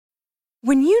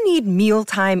When you need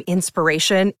mealtime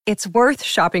inspiration, it's worth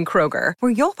shopping Kroger,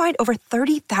 where you'll find over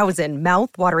 30,000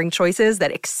 mouth-watering choices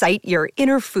that excite your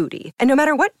inner foodie. And no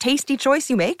matter what tasty choice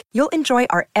you make, you'll enjoy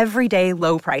our everyday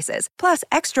low prices, plus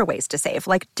extra ways to save,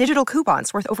 like digital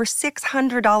coupons worth over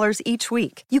 $600 each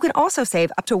week. You can also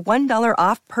save up to $1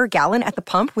 off per gallon at the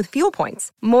pump with fuel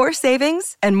points. More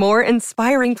savings and more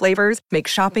inspiring flavors make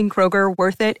shopping Kroger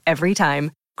worth it every time.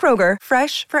 Kroger,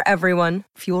 fresh for everyone.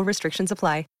 Fuel restrictions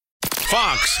apply.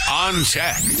 Fox on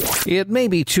Tech. It may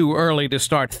be too early to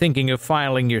start thinking of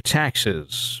filing your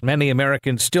taxes. Many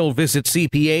Americans still visit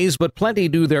CPAs, but plenty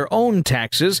do their own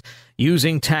taxes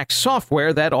using tax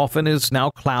software that often is now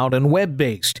cloud and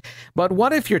web-based. But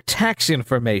what if your tax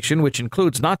information, which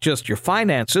includes not just your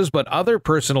finances, but other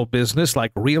personal business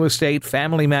like real estate,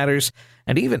 family matters,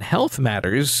 and even health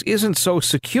matters, isn't so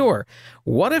secure?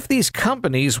 What if these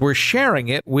companies were sharing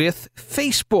it with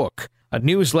Facebook? A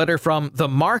newsletter from The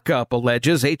Markup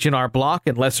alleges H&R Block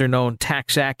and lesser-known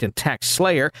TaxAct and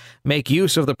TaxSlayer make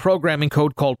use of the programming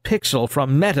code called Pixel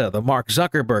from Meta, the Mark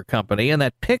Zuckerberg company, and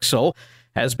that Pixel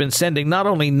has been sending not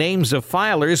only names of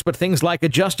filers, but things like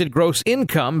adjusted gross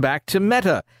income back to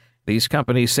Meta. These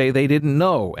companies say they didn't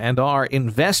know and are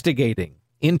investigating.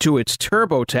 Intuit's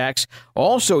TurboTax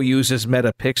also uses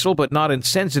Meta Pixel, but not in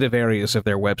sensitive areas of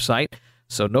their website,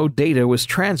 so no data was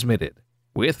transmitted.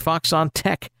 With Fox on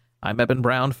Tech, I'm Eben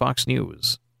Brown, Fox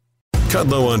News.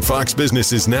 Kudlow on Fox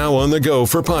Business is now on the go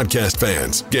for podcast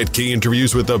fans. Get key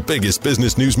interviews with the biggest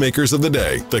business newsmakers of the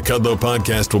day. The Kudlow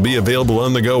podcast will be available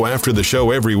on the go after the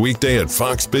show every weekday at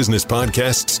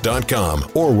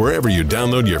foxbusinesspodcasts.com or wherever you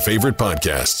download your favorite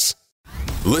podcasts.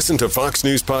 Listen to Fox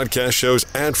News podcast shows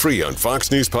ad-free on Fox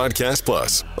News Podcast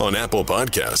Plus, on Apple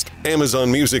Podcast,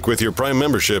 Amazon Music with your Prime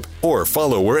membership, or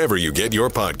follow wherever you get your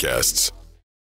podcasts.